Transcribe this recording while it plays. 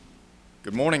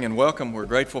Good morning and welcome. We're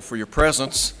grateful for your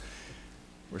presence.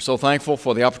 We're so thankful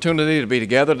for the opportunity to be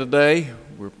together today.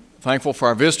 We're thankful for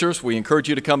our visitors. We encourage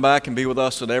you to come back and be with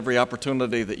us at every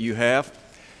opportunity that you have.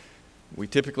 We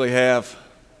typically have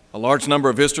a large number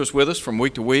of visitors with us from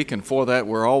week to week, and for that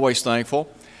we're always thankful.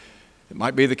 It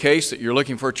might be the case that you're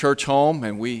looking for a church home,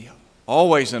 and we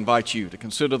always invite you to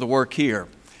consider the work here.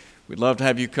 We'd love to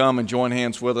have you come and join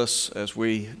hands with us as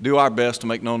we do our best to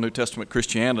make known New Testament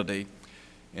Christianity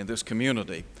in this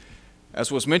community. As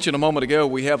was mentioned a moment ago,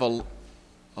 we have a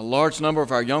large number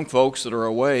of our young folks that are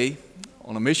away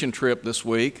on a mission trip this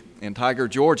week in Tiger,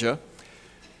 Georgia,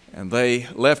 and they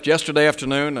left yesterday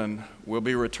afternoon and will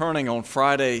be returning on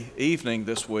Friday evening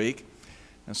this week.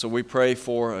 And so we pray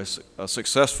for a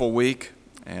successful week,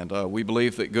 and we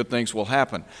believe that good things will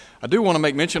happen. I do want to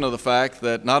make mention of the fact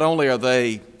that not only are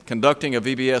they conducting a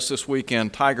VBS this week in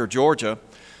Tiger, Georgia,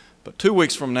 but 2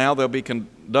 weeks from now, they'll be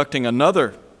conducting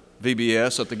another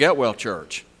VBS at the Getwell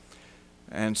Church.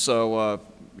 And so,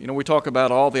 we talk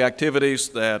about all the activities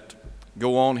that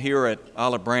go on here at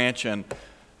Olive Branch, and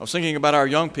I was thinking about our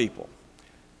young people,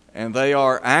 and they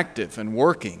are active and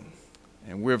working,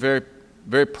 and we're very,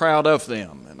 very proud of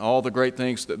them and all the great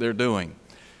things that they're doing.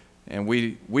 And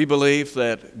we believe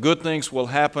that good things will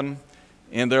happen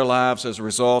in their lives as a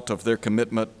result of their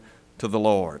commitment to the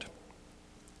Lord.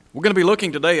 We're going to be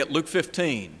looking today at Luke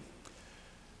 15.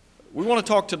 We want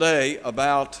to talk today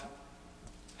about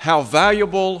how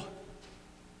valuable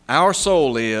our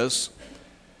soul is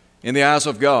in the eyes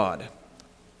of God.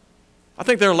 I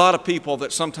think there are a lot of people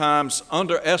that sometimes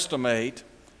underestimate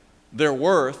their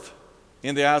worth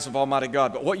in the eyes of Almighty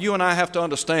God. But what you and I have to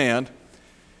understand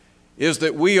is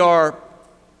that we are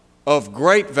of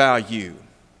great value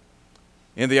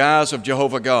in the eyes of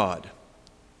Jehovah God.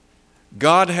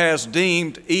 God has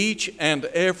deemed each and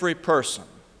every person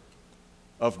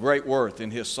of great worth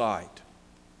in His sight.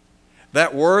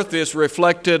 That worth is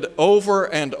reflected over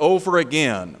and over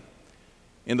again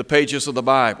in the pages of the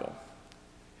Bible.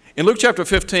 In Luke chapter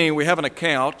 15, we have an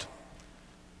account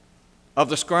of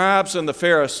the scribes and the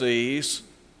Pharisees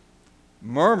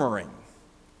murmuring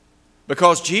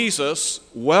because Jesus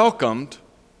welcomed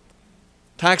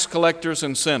tax collectors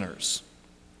and sinners.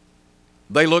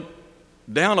 They looked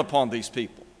down upon these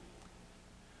people.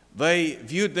 They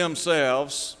viewed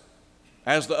themselves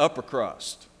as the upper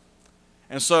crust.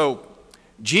 And so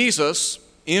Jesus,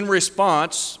 in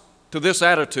response to this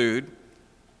attitude,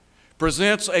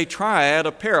 presents a triad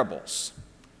of parables.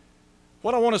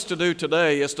 What I want us to do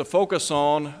today is to focus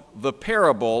on the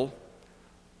parable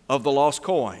of the lost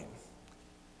coin.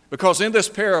 Because in this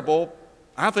parable,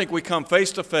 I think we come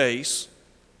face to face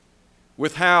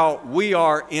with how we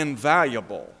are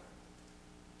invaluable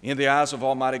in the eyes of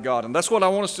Almighty God. And that's what I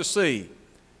want us to see,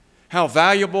 how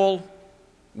valuable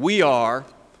we are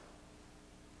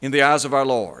in the eyes of our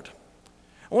Lord.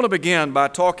 I want to begin by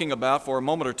talking about, for a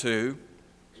moment or two,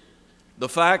 the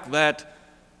fact that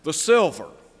the silver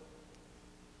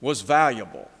was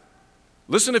valuable.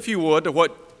 Listen, if you would, to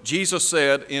what Jesus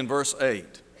said in verse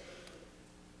 8.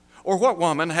 Or what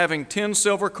woman, having 10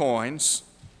 silver coins,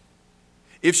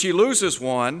 if she loses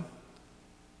one,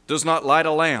 does not light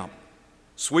a lamp,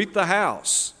 sweep the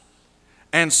house,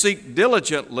 and seek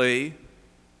diligently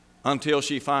until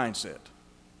she finds it?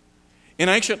 In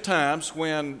ancient times,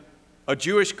 when a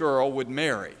Jewish girl would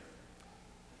marry,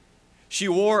 she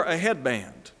wore a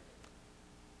headband.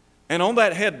 And on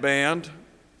that headband,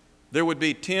 there would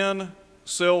be 10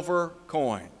 silver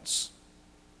coins,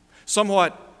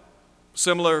 somewhat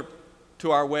similar to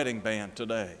our wedding band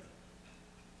today.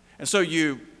 And so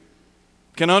you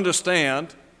can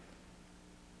understand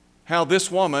how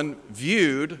this woman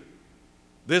viewed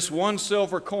this one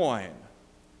silver coin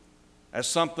as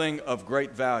something of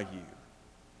great value.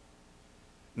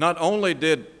 Not only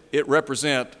did it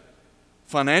represent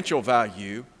financial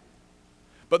value,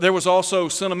 but there was also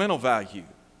sentimental value.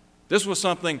 This was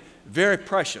something very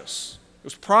precious. It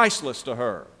was priceless to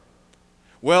her.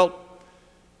 Well,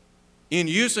 in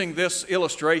using this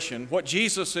illustration, what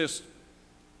Jesus is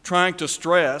trying to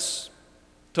stress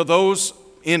to those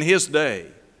in His day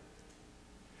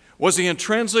was the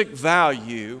intrinsic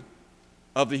value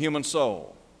of the human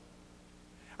soul.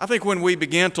 I think when we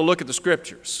begin to look at the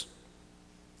Scriptures,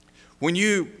 when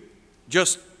you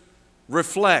just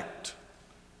reflect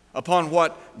upon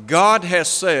what God has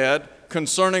said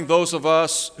concerning those of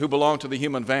us who belong to the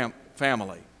human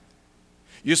family,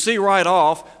 you see right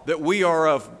off that we are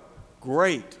of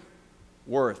great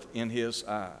worth in His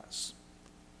eyes.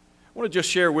 I want to just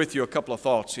share with you a couple of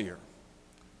thoughts here.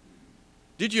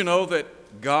 Did you know that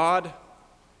God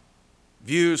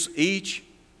views each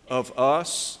of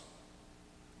us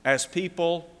as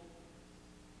people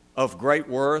of great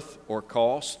worth or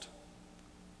cost.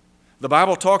 The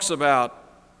Bible talks about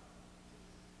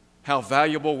how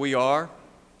valuable we are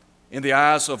in the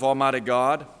eyes of Almighty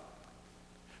God.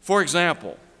 For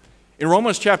example, in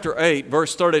Romans chapter 8,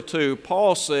 verse 32,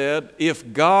 Paul said,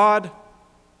 "If God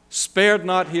spared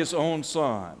not his own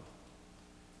Son."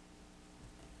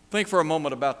 Think for a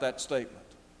moment about that statement.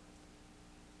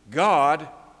 God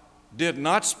did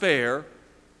not spare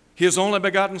his only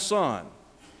begotten Son.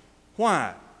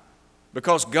 Why?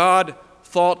 Because God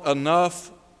thought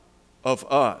enough of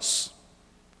us.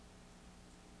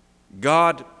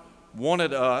 God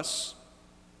wanted us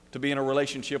to be in a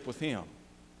relationship with him.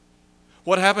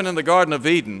 What happened in the Garden of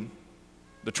Eden,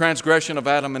 the transgression of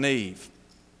Adam and Eve,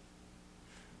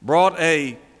 brought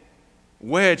a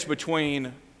wedge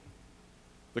between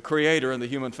the Creator and the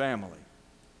human family.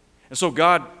 And so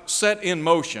God set in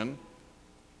motion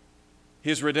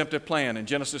his redemptive plan in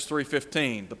Genesis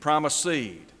 3:15, the promised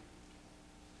seed.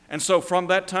 And so from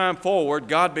that time forward,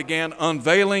 God began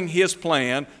unveiling his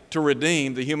plan to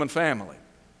redeem the human family.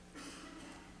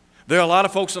 There are a lot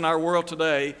of folks in our world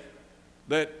today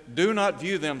that do not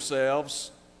view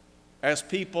themselves as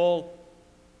people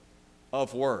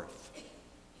of worth.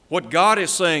 What God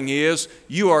is saying is,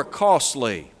 you are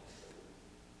costly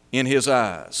in his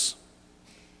eyes.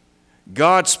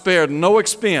 God spared no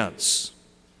expense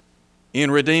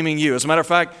in redeeming you. As a matter of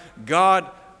fact,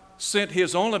 God sent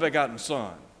his only begotten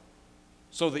Son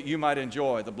so that you might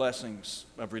enjoy the blessings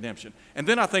of redemption. And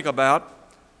then I think about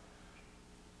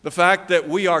the fact that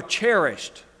we are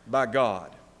cherished by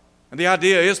God. And the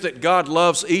idea is that God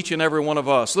loves each and every one of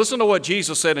us. Listen to what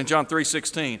Jesus said in John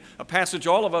 3:16, a passage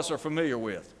all of us are familiar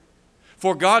with.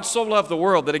 "For God so loved the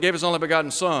world that he gave his only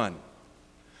begotten Son,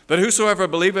 that whosoever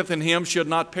believeth in him should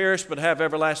not perish but have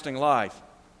everlasting life.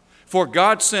 For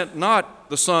God sent not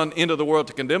the Son into the world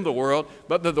to condemn the world,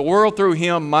 but that the world through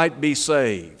him might be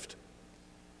saved."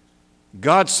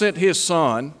 God sent his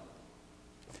Son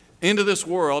into this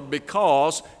world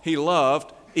because he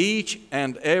loved each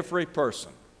and every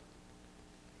person.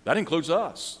 That includes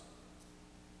us.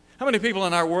 How many people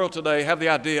in our world today have the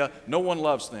idea no one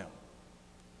loves them?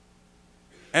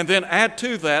 And then add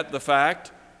to that the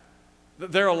fact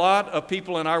that there are a lot of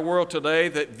people in our world today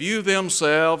that view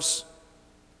themselves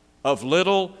of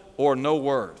little or no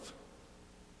worth.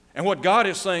 And what God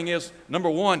is saying is, number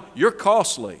one, you're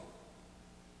costly.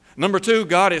 Number two,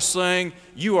 God is saying,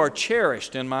 you are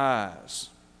cherished in my eyes.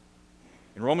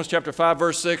 In Romans chapter 5,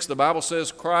 verse 6, the Bible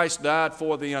says, Christ died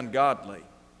for the ungodly.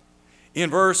 In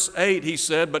verse 8, he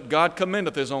said, but God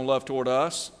commendeth his own love toward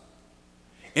us,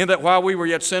 in that while we were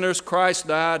yet sinners, Christ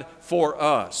died for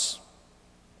us.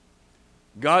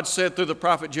 God said through the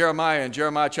prophet Jeremiah in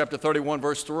Jeremiah chapter 31,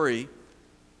 verse 3,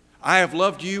 I have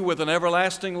loved you with an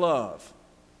everlasting love.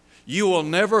 You will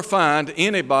never find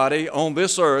anybody on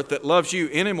this earth that loves you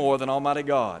any more than Almighty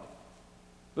God.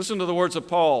 Listen to the words of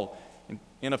Paul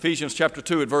in Ephesians chapter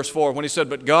 2 at verse 4 when he said,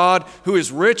 but God, who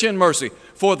is rich in mercy,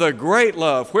 for the great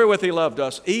love wherewith he loved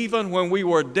us, even when we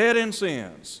were dead in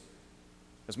sins,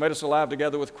 has made us alive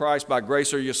together with Christ. By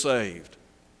grace are you saved.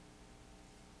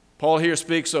 Paul here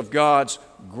speaks of God's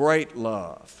great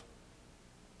love.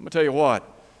 Let me tell you what.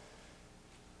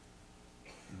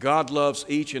 God loves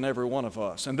each and every one of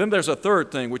us. And then there's a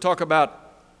third thing. We talk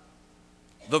about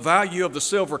the value of the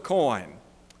silver coin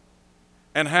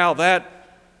and how that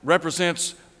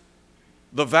represents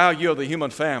the value of the human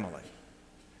family.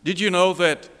 Did you know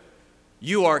that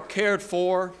you are cared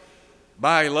for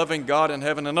by a loving God in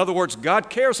heaven? In other words,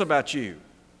 God cares about you.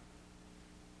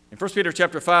 In 1 Peter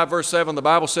chapter 5, verse 7, the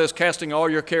Bible says, casting all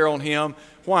your care on him.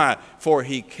 Why? For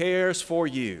he cares for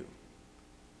you.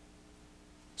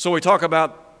 So we talk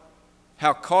about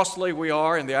how costly we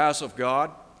are in the eyes of God.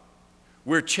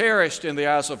 We're cherished in the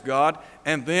eyes of God.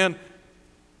 And then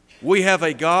we have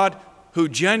a God who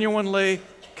genuinely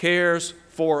cares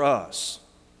for us.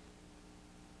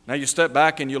 Now you step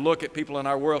back and you look at people in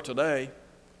our world today.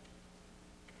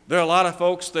 There are a lot of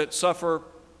folks that suffer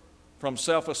from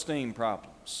self-esteem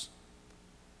problems.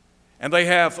 And they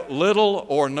have little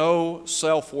or no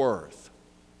self-worth.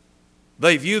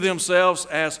 They view themselves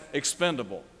as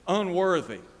expendable,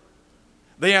 unworthy.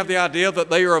 They have the idea that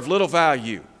they are of little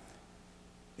value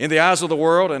in the eyes of the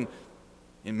world and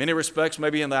in many respects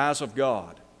maybe in the eyes of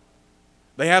God.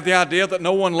 They have the idea that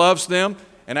no one loves them,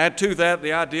 and add to that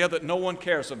the idea that no one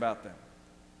cares about them.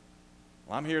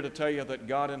 Well, I'm here to tell you that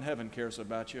God in heaven cares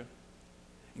about you.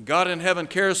 God in heaven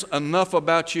cares enough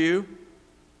about you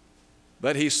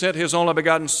that he sent his only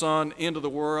begotten Son into the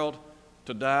world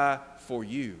to die for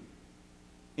you,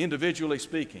 individually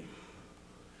speaking.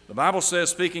 The Bible says,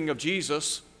 speaking of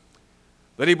Jesus,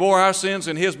 that He bore our sins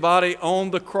in His body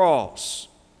on the cross,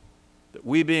 that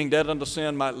we, being dead unto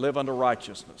sin, might live unto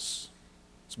righteousness.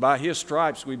 It's by His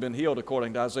stripes we've been healed,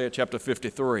 according to Isaiah chapter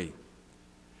 53.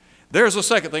 There's a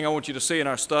second thing I want you to see in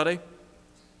our study.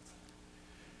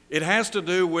 It has to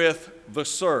do with the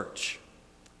search.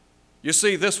 You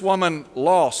see, this woman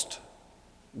lost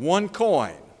one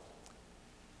coin.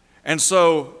 And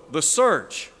so the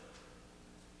search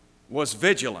was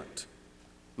vigilant.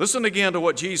 Listen again to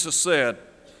what Jesus said.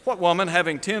 What woman,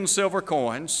 having 10 silver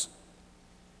coins,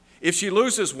 if she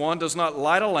loses one, does not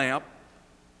light a lamp,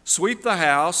 sweep the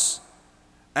house,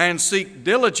 and seek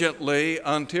diligently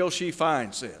until she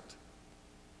finds it?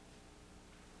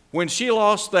 When she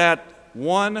lost that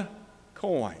one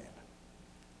coin,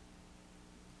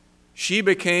 she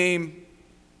became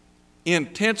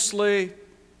intensely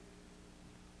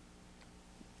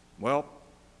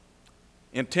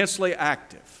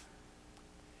active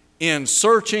in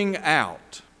searching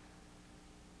out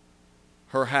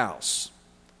her house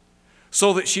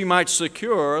so that she might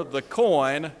secure the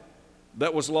coin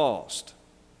that was lost.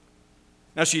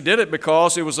 Now, she did it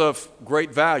because it was of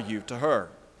great value to her.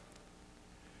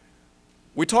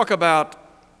 We talk about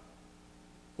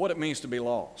what it means to be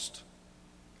lost.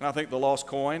 And I think the lost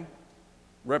coin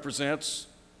represents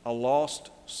a lost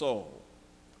soul.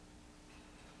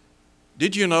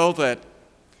 Did you know that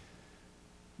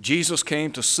Jesus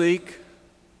came to seek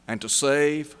and to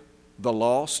save the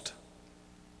lost?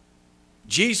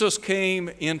 Jesus came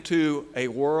into a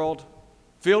world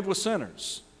filled with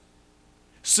sinners,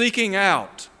 seeking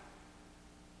out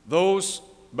those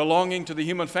belonging to the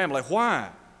human family. Why?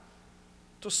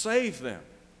 To save them.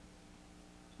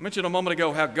 I mentioned a moment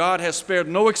ago how God has spared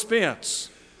no expense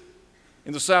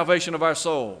in the salvation of our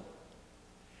soul.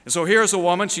 And so here's a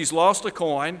woman, she's lost a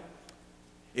coin.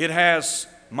 It has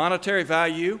monetary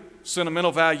value,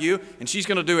 sentimental value, and she's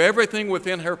going to do everything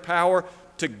within her power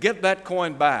to get that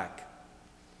coin back.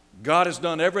 God has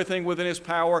done everything within His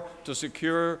power to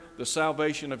secure the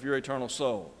salvation of your eternal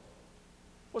soul.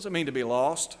 What does it mean to be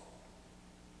lost?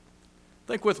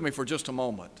 Think with me for just a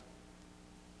moment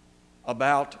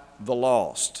about the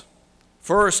lost.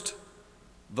 First,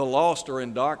 the lost are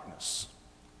in darkness.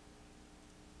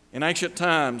 In ancient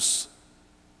times,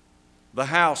 the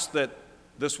house that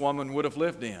this woman would have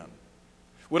lived in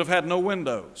would have had no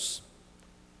windows.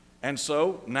 And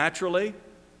so, naturally,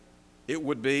 it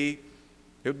would be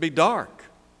dark.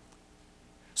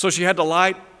 So she had to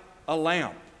light a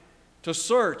lamp to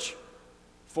search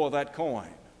for that coin.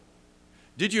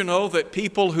 Did you know that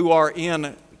people who are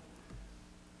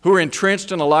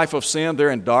entrenched in a life of sin, they're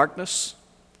in darkness?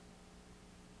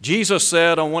 Jesus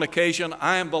said on one occasion,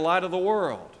 I am the light of the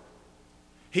world.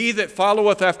 He that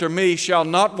followeth after me shall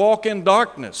not walk in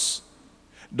darkness.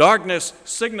 Darkness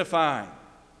signifying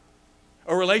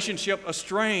a relationship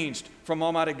estranged from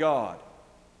Almighty God.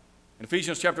 In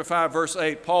Ephesians chapter 5, verse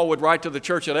 8, Paul would write to the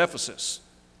church at Ephesus,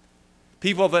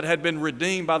 people that had been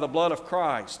redeemed by the blood of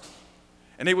Christ.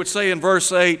 And he would say in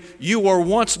verse 8, you were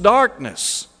once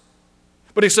darkness.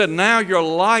 But he said, now you're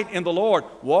light in the Lord.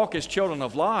 Walk as children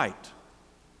of light.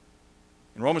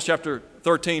 In Romans chapter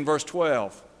 13, verse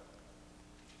 12,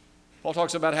 Paul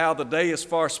talks about how the day is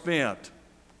far spent.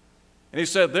 And he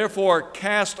said, therefore,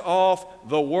 cast off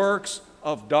the works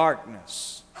of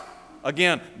darkness.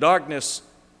 Again, darkness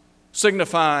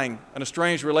signifying an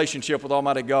estranged relationship with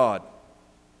Almighty God.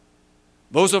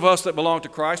 Those of us that belong to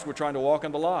Christ, we're trying to walk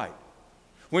in the light.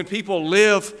 When people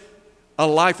live a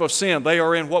life of sin, they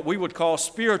are in what we would call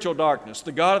spiritual darkness.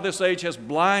 The God of this age has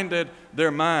blinded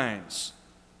their minds.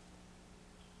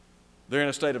 They're in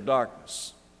a state of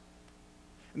darkness.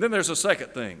 And then there's a second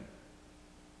thing.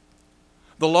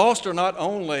 The lost are not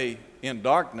only in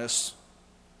darkness,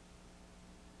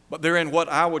 but they're in what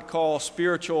I would call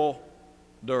spiritual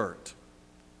dirt.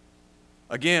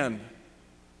 Again,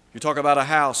 you talk about a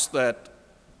house that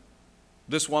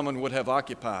this woman would have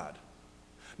occupied.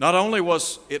 Not only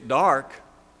was it dark,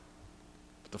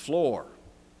 but the floor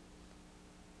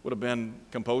would have been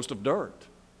composed of dirt.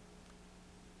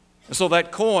 And so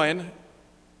that coin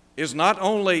is not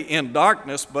only in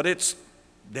darkness, but it's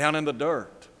down in the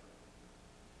dirt.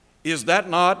 Is that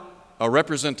not a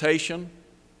representation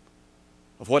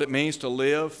of what it means to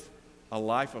live a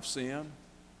life of sin?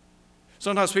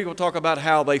 Sometimes people talk about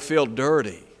how they feel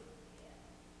dirty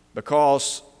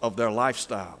because of their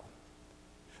lifestyle,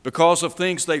 because of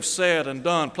things they've said and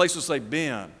done, places they've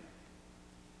been.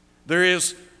 There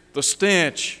is the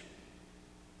stench,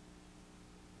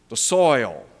 the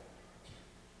soil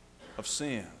of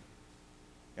sin.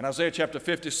 In Isaiah chapter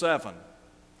 57,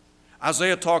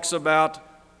 Isaiah talks about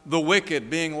the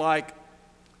wicked being like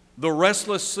the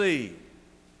restless sea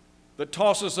that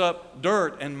tosses up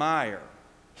dirt and mire.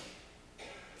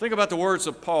 Think about the words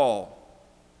of Paul.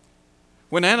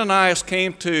 When Ananias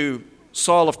came to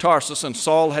Saul of Tarsus, and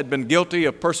Saul had been guilty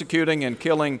of persecuting and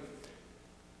killing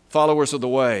followers of the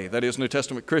way, that is, New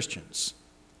Testament Christians,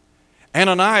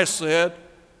 Ananias said,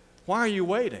 "Why are you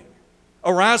waiting?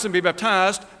 Arise and be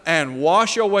baptized and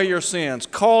wash away your sins,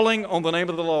 calling on the name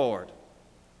of the Lord."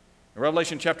 In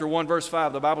Revelation chapter 1, verse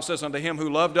 5, the Bible says, "Unto him who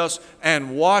loved us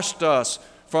and washed us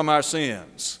from our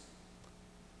sins."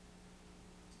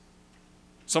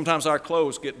 Sometimes our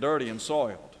clothes get dirty and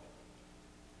soiled.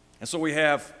 And so we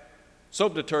have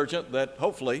soap detergent that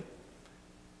hopefully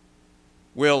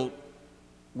will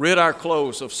rid our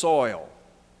clothes of soil,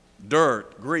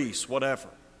 dirt, grease, whatever.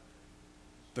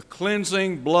 The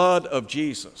cleansing blood of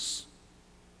Jesus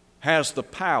has the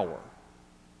power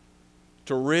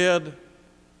to rid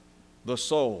the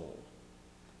soul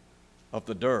of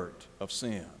the dirt of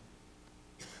sin.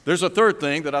 There's a third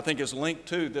thing that I think is linked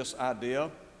to this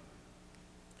idea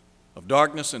of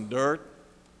darkness and dirt,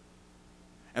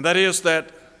 and that is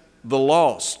that the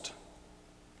lost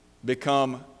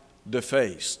become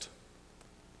defaced.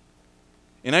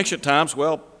 In ancient times,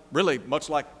 well, really much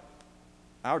like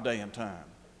our day and time,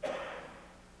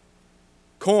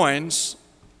 coins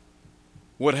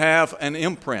would have an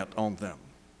imprint on them.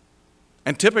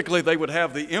 And typically they would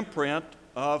have the imprint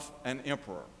of an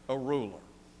emperor, a ruler.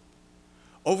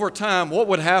 Over time, what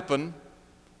would happen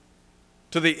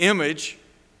to the image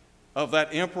of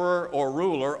that emperor or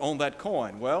ruler on that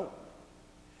coin? Well,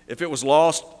 if it was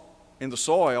lost in the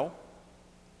soil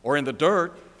or in the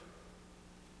dirt,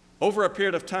 over a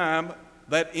period of time,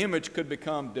 that image could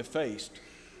become defaced,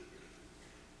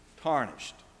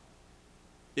 tarnished.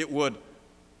 It would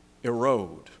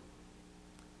erode.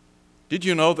 Did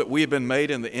you know that we have been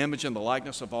made in the image and the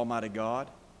likeness of Almighty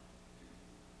God?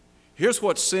 Here's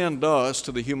what sin does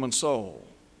to the human soul.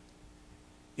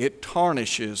 It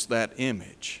tarnishes that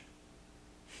image.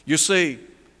 You see,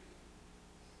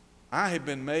 I have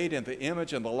been made in the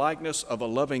image and the likeness of a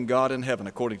loving God in heaven,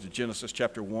 according to Genesis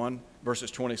chapter 1,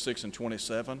 verses 26 and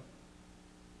 27.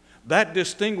 That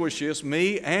distinguishes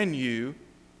me and you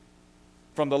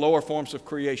from the lower forms of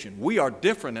creation. We are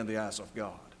different in the eyes of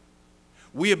God.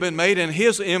 We have been made in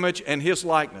His image and His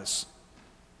likeness.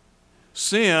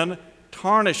 Sin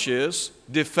tarnishes,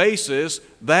 defaces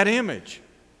that image.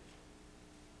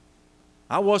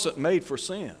 I wasn't made for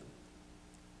sin.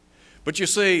 But you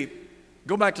see,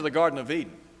 go back to the Garden of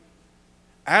Eden.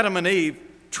 Adam and Eve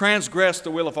transgressed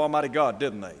the will of Almighty God,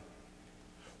 didn't they?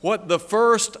 What the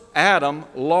first Adam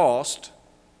lost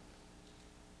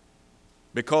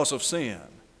because of sin,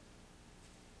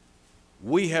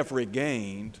 we have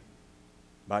regained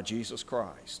by Jesus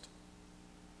Christ.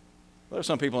 There are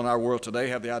some people in our world today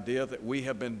who have the idea that we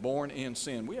have been born in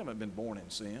sin. We haven't been born in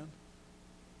sin.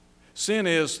 Sin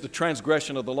is the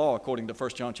transgression of the law, according to 1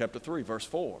 John chapter 3, verse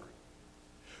 4.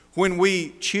 When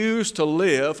we choose to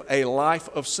live a life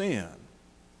of sin,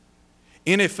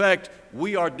 in effect,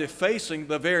 we are defacing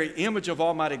the very image of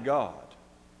Almighty God.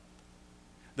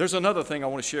 There's another thing I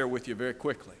want to share with you very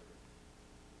quickly.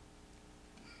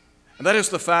 And that is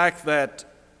the fact that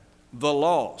the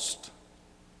lost,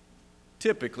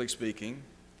 typically speaking,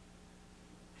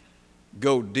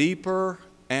 go deeper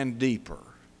and deeper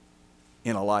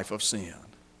in a life of sin.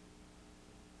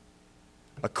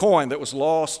 A coin that was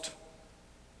lost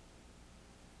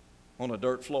on a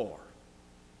dirt floor,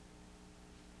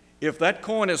 if that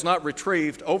coin is not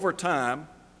retrieved over time,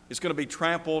 it's going to be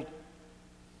trampled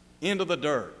into the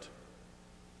dirt.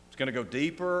 It's going to go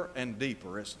deeper and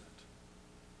deeper, isn't it?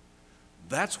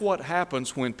 That's what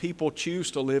happens when people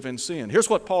choose to live in sin. Here's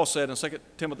what Paul said in 2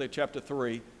 Timothy chapter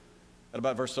 3 at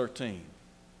about verse 13.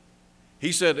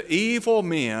 He said, "Evil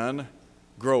men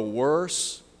grow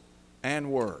worse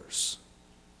and worse."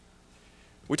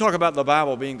 We talk about the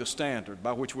Bible being the standard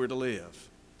by which we're to live.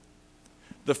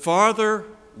 The farther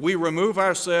we remove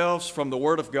ourselves from the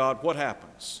Word of God, what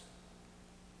happens?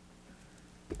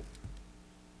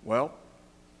 Well,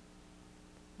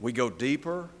 we go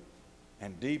deeper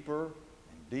and deeper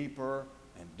and deeper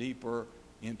and deeper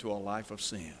into a life of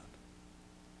sin.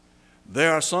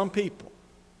 There are some people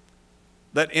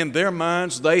that in their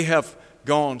minds they have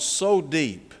gone so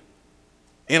deep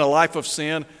in a life of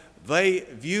sin, they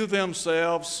view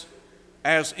themselves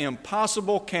as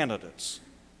impossible candidates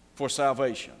for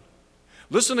salvation.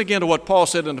 Listen again to what Paul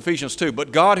said in Ephesians 2.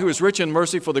 "But God, who is rich in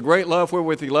mercy for the great love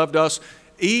wherewith He loved us,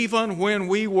 even when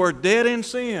we were dead in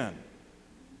sin."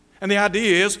 And the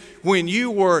idea is, when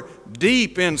you were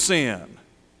deep in sin,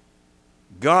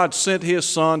 God sent His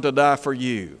Son to die for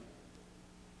you.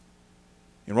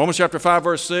 In Romans chapter 5,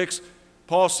 verse 6,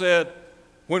 Paul said,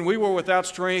 When we were without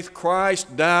strength,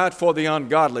 Christ died for the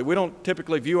ungodly. We don't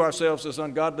typically view ourselves as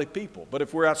ungodly people, but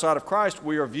if we're outside of Christ,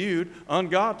 we are viewed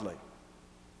ungodly.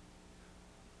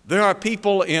 There are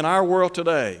people in our world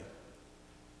today,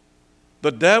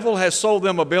 the devil has sold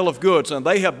them a bill of goods, and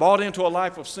they have bought into a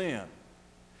life of sin.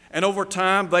 And over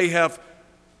time, they have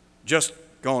just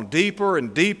gone deeper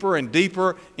and deeper and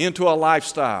deeper into a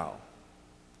lifestyle.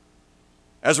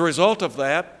 As a result of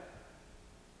that,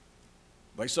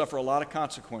 they suffer a lot of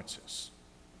consequences.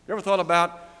 You ever thought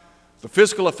about the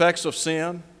physical effects of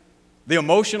sin, the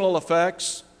emotional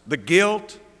effects, the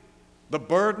guilt, the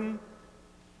burden?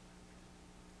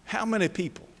 How many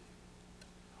people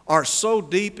are so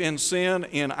deep in sin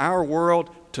in our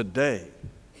world today?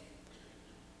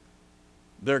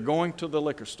 They're going to the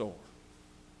liquor store.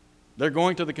 They're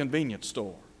going to the convenience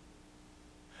store.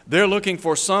 They're looking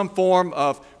for some form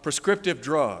of prescriptive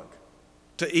drug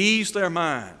to ease their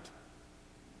mind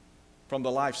from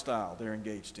the lifestyle they're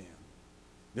engaged in.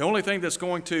 The only thing that's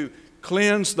going to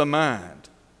cleanse the mind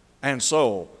and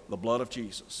soul, the blood of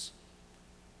Jesus.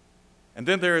 And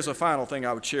then there is a final thing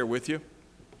I would share with you,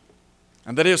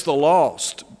 and that is the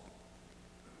lost.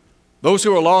 Those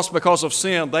who are lost because of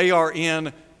sin, they are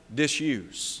in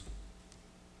disuse.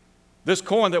 This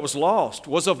coin that was lost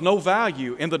was of no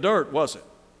value in the dirt, was it?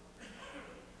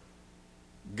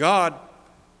 God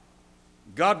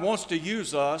wants to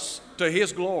use us to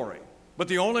His glory, but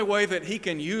the only way that He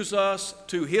can use us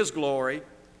to His glory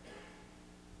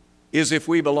is if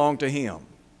we belong to Him.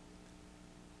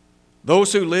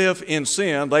 Those who live in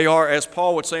sin, they are, as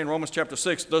Paul would say in Romans chapter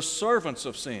 6, the servants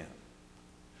of sin.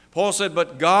 Paul said,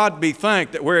 but God be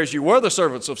thanked that whereas you were the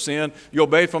servants of sin, you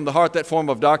obeyed from the heart that form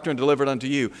of doctrine delivered unto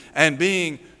you. And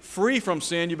being free from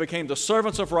sin, you became the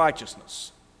servants of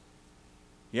righteousness.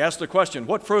 He asked the question,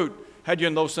 what fruit had you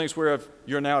in those things whereof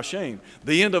you're now ashamed?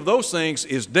 The end of those things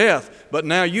is death, but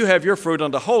now you have your fruit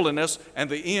unto holiness,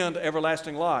 and the end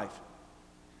everlasting life.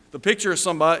 The picture is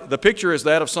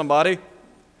that of somebody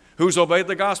who's obeyed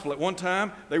the gospel. At one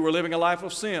time, they were living a life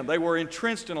of sin. They were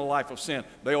entrenched in a life of sin.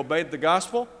 They obeyed the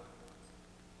gospel.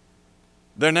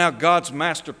 They're now God's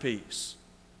masterpiece.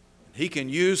 He can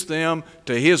use them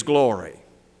to His glory.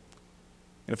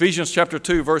 In Ephesians chapter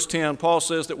 2, verse 10, Paul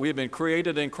says that we have been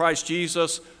created in Christ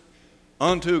Jesus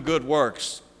unto good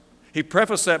works. He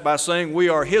prefaced that by saying we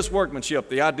are His workmanship,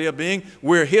 the idea being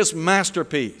we're His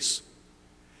masterpiece.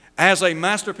 As a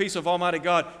masterpiece of Almighty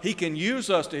God, He can use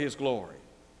us to His glory.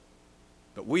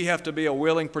 But we have to be a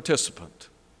willing participant.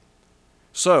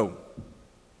 So,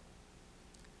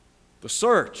 the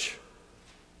search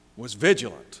was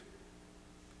vigilant.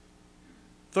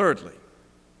 Thirdly,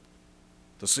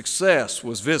 the success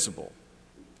was visible.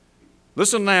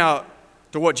 Listen now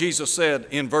to what Jesus said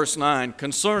in verse 9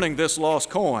 concerning this lost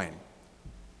coin.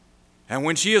 And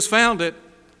when she has found it,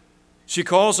 she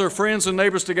calls her friends and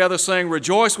neighbors together, saying,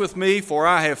 rejoice with me, for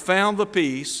I have found the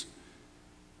piece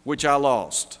which I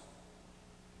lost.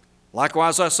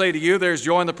 Likewise, I say to you, there is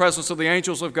joy in the presence of the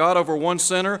angels of God over one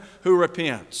sinner who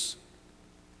repents.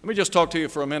 Let me just talk to you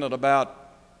for a minute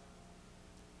about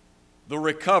the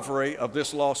recovery of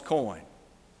this lost coin.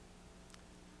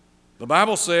 The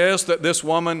Bible says that this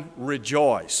woman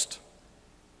rejoiced.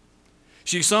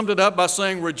 She summed it up by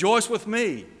saying, rejoice with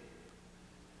me.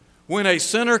 When a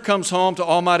sinner comes home to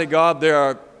Almighty God,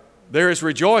 there is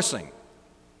rejoicing.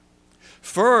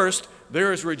 First,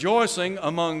 there is rejoicing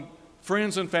among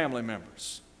friends and family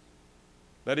members.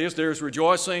 That is, there is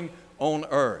rejoicing on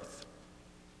earth.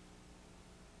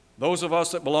 Those of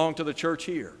us that belong to the church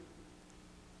here,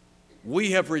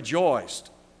 we have rejoiced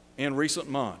in recent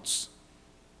months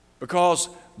because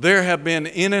there have been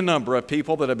any number of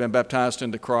people that have been baptized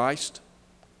into Christ.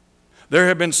 There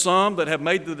have been some that have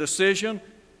made the decision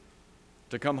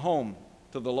to come home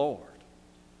to the Lord.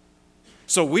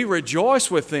 So we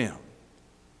rejoice with them.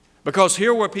 Because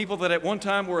here were people that at one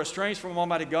time were estranged from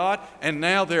Almighty God, and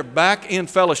now they're back in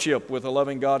fellowship with a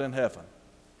loving God in heaven.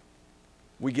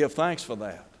 We give thanks for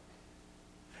that.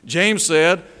 James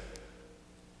said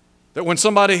that when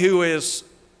somebody who is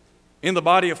in the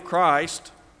body of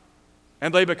Christ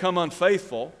and they become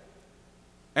unfaithful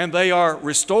and they are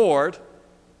restored,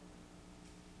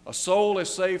 a soul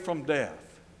is saved from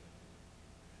death.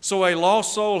 So a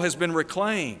lost soul has been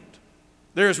reclaimed.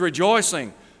 There is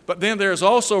rejoicing. But then there's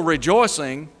also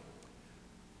rejoicing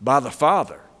by the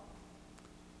Father.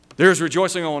 There's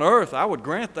rejoicing on earth, I would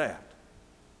grant that.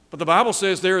 But the Bible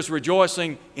says there is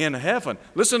rejoicing in heaven.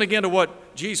 Listen again to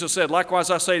what Jesus said. Likewise,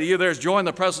 I say to you, there's joy in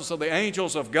the presence of the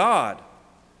angels of God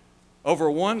over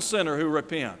one sinner who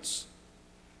repents.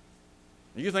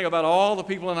 You think about all the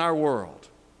people in our world.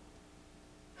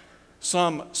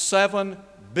 Some 7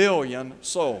 billion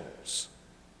souls.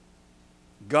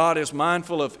 God is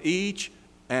mindful of each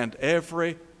and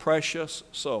every precious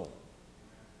soul.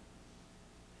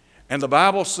 And the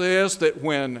Bible says that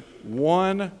when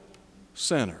one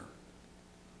sinner,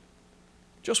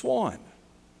 just one,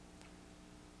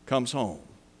 comes home,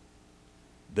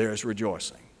 there is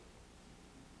rejoicing.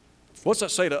 What's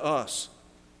that say to us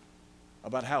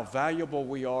about how valuable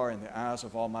we are in the eyes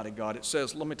of Almighty God? It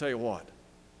says, let me tell you what,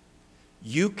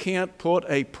 you can't put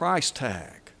a price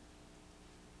tag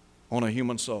on a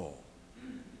human soul.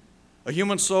 A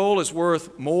human soul is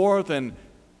worth more than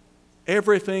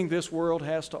everything this world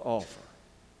has to offer.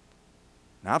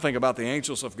 Now, I think about the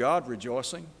angels of God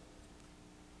rejoicing,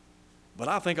 but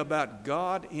I think about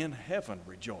God in heaven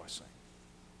rejoicing.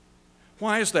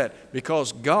 Why is that?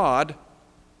 Because God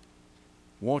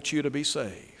wants you to be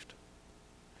saved.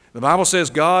 The Bible says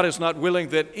God is not willing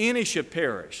that any should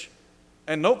perish.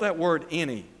 And note that word,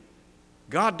 any.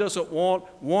 God doesn't want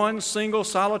one single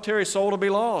solitary soul to be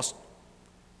lost.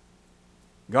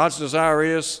 God's desire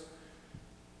is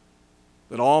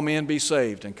that all men be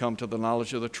saved and come to the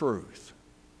knowledge of the truth.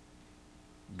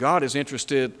 God is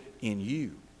interested in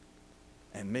you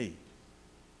and me.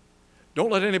 Don't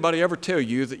let anybody ever tell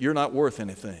you that you're not worth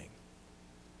anything.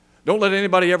 Don't let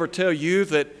anybody ever tell you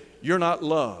that you're not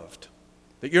loved,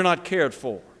 that you're not cared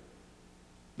for,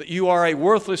 that you are a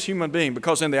worthless human being,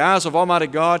 because in the eyes of Almighty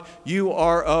God, you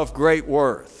are of great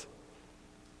worth.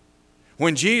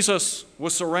 When Jesus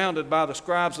was surrounded by the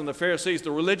scribes and the Pharisees,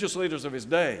 the religious leaders of his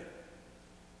day,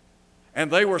 and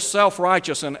they were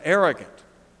self-righteous and arrogant,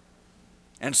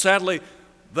 and sadly,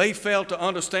 they failed to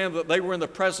understand that they were in the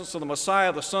presence of the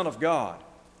Messiah, the Son of God.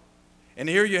 And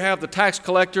here you have the tax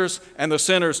collectors and the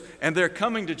sinners, and they're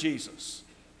coming to Jesus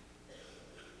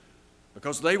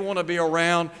because they want to be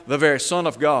around the very Son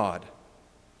of God.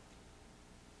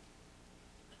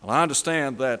 Well, I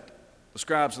understand that the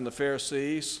scribes and the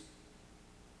Pharisees,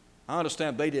 I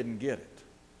understand they didn't get it.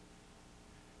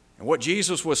 And what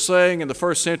Jesus was saying in the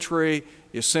first century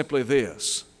is simply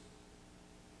this: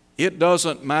 it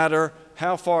doesn't matter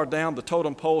how far down the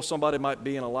totem pole somebody might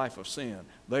be in a life of sin,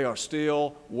 they are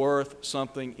still worth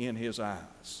something in His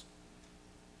eyes.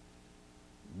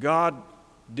 God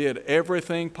did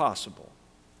everything possible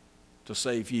to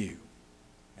save you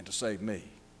and to save me.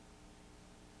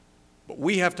 But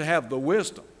we have to have the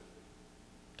wisdom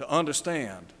to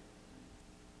understand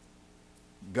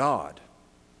God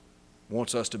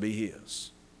wants us to be His,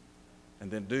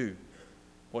 and then do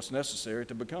what's necessary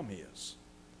to become His.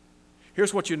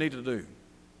 Here's what you need to do.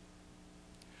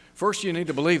 First, you need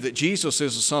to believe that Jesus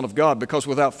is the Son of God, because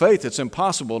without faith it's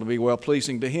impossible to be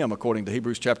well-pleasing to Him, according to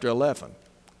Hebrews chapter 11.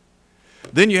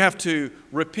 Then you have to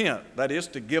repent, that is,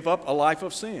 to give up a life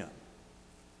of sin.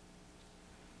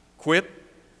 Quit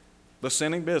the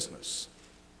sinning business.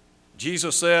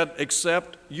 Jesus said,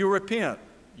 except you repent,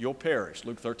 you'll perish,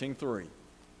 Luke 13:3.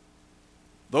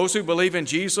 Those who believe in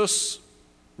Jesus,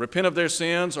 repent of their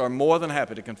sins, are more than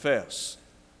happy to confess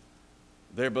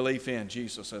their belief in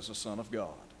Jesus as the Son of God.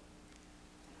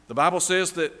 The Bible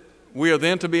says that we are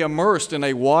then to be immersed in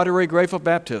a watery grave of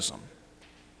baptism.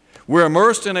 We're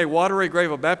immersed in a watery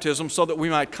grave of baptism so that we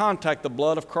might contact the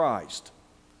blood of Christ.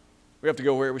 We have to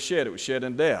go where it was shed. It was shed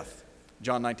in death,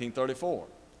 John 19:34.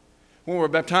 When we're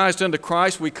baptized into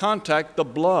Christ, we contact the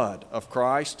blood of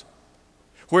Christ,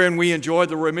 wherein we enjoy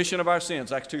the remission of our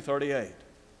sins, Acts 2:38.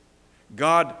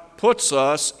 God puts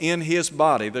us in His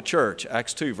body, the church,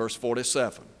 Acts 2, verse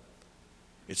 47.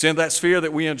 It's in that sphere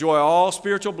that we enjoy all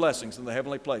spiritual blessings in the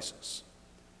heavenly places.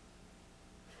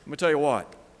 Let me tell you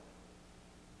what,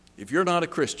 if you're not a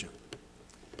Christian,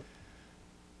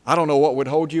 I don't know what would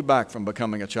hold you back from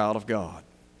becoming a child of God.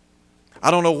 I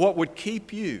don't know what would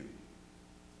keep you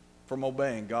from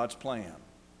obeying God's plan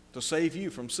to save you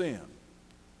from sin.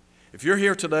 If you're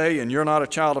here today and you're not a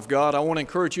child of God, I want to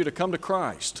encourage you to come to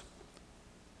Christ.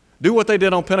 Do what they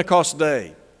did on Pentecost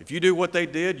Day. If you do what they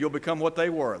did, you'll become what they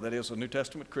were, that is, a New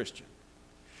Testament Christian.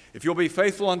 If you'll be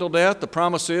faithful until death, the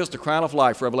promise is the crown of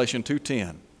life, Revelation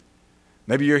 2:10.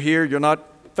 Maybe you're here, you're not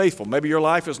faithful. Maybe your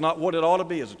life is not what it ought to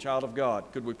be as a child of God.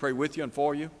 Could we pray with you and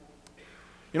for you?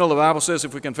 You know, the Bible says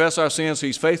if we confess our sins,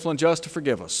 He's faithful and just to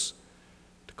forgive us,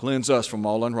 to cleanse us from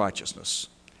all unrighteousness.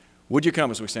 Would you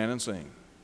come as we stand and sing?